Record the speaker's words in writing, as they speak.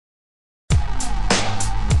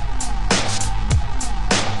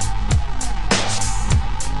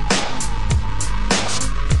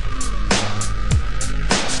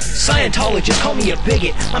Scientologists call me a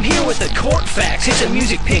bigot. I'm here with the court facts, it's a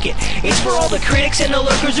music picket. It's for all the critics and the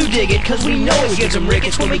lurkers who dig it, cause we know it gives them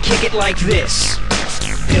rickets when we kick it like this.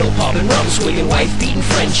 Pill poppin', rum swinging, wife beating,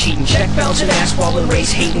 friend cheating, check bouncing, ass ballin',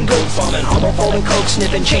 race hating, goat bombing, homophobic, coke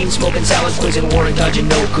sniffing, chain smoking, salad quizzing, warrant dodging,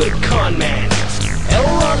 no good con man. L.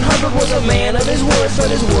 Ron Hubbard was a man of his word, but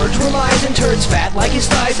his words were lies and turds fat like his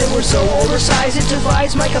thighs that were so oversized it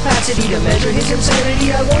defies my capacity to measure his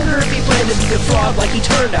insanity. I wonder if he planned to be a fraud like he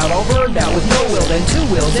turned out, all burned out with no will and two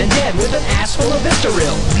wills and dead with an ass full of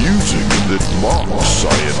Vistaril. Music that mocks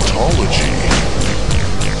Scientology.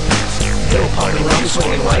 Pill poppin', rum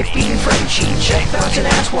swinging, wife beating, friend cheating, check bouncing,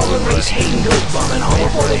 ass wallin', race hating, goat bombing,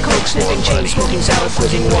 homophobic, coke sniffing, chain smoking, salad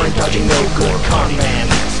quizzing, warrant dodging, no good con man.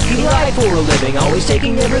 He lied for a living, always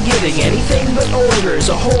taking, never giving anything but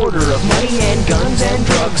orders. A hoarder of money and guns and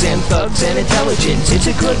drugs and thugs and intelligence.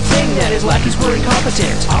 It's a good thing that his lackeys were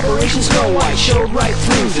incompetent. Operation Snow White showed right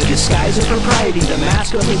through the disguise of propriety, the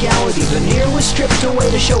mask of legality. The veneer was stripped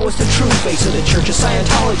away to show us the true face of the Church of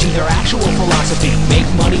Scientology, their actual philosophy. Make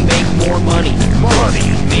money, make more money.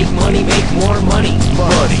 Money. Make money, make more money.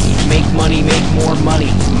 Money. Make money, make more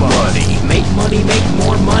money. Money. Make money, make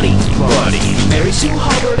more money. Money. Mary Sue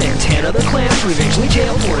Hubbard and 10 other clans were eventually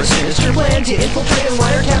jailed for a sinister plan to infiltrate and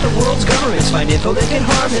wiretap the world's governments, find info that can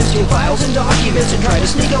harm them, steal files and documents, and try to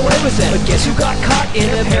sneak away with them. But guess who got caught in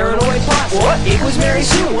a paranoid plot? What? It was Mary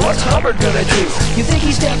Sue. What's Hubbard gonna do? You think he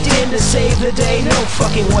stepped in to save the day? No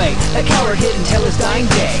fucking way. A coward hid until his dying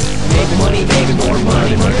day. Make money, make more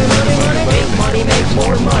money. Money, money, money. Make money, make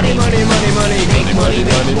more money. Money, money, money. Make money,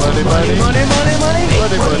 make more money. Money, money, money.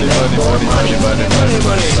 Make money, make more money. Money, money,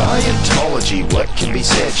 money. Scientology, what can be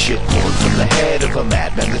said? Shit poured from the head of a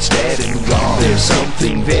madman that's dead and gone. There's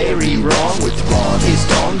something very wrong with Ron. His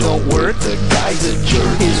dong don't work, the guy's a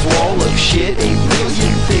jerk. His wall of shit, a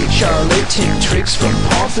million thick charlatan tricks from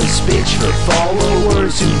pompous bitch for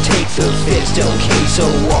followers who take the fist. El Queso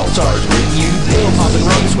Waltars bring you this. Pill poppin',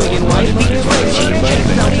 rum swinging, white beating, friend cheating, check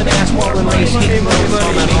bouncing, ass wallin', race hating, money,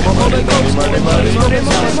 money, money, homophobic, coke sniffing, money, money,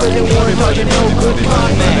 money, money, warrant dodging, no good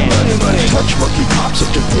con man. Touch monkey pops up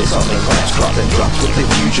to piss on the class, drop and drops with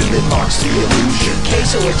infusion that marks the illusion.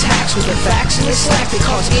 Queso attacks with the facts in his slack that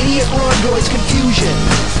cause idiot Rondoids confusion.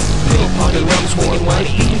 Pill poppin', rum swinging, white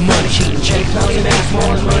beating, money cheating, check bouncing, ass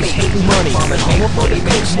wallin', money hating, money, bombing, homophobic,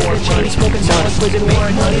 makes more money, smoking, salad quizzing, make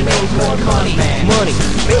money, make more money, money.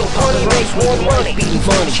 Pill poppin', makes more money, beating,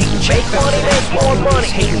 money cheating, check bouncing, ass wallin', money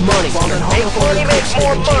hating, money, bombing, homophobic, makes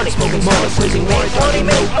more money, smoking, salad quizzing, make money,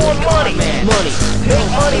 make more money, money. Pill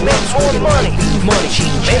money makes more money, money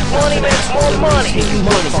cheating, check money makes more money, hating,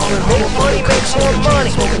 money, bombing, homophobic, makes more money,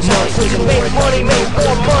 smoking, salad quizzing, make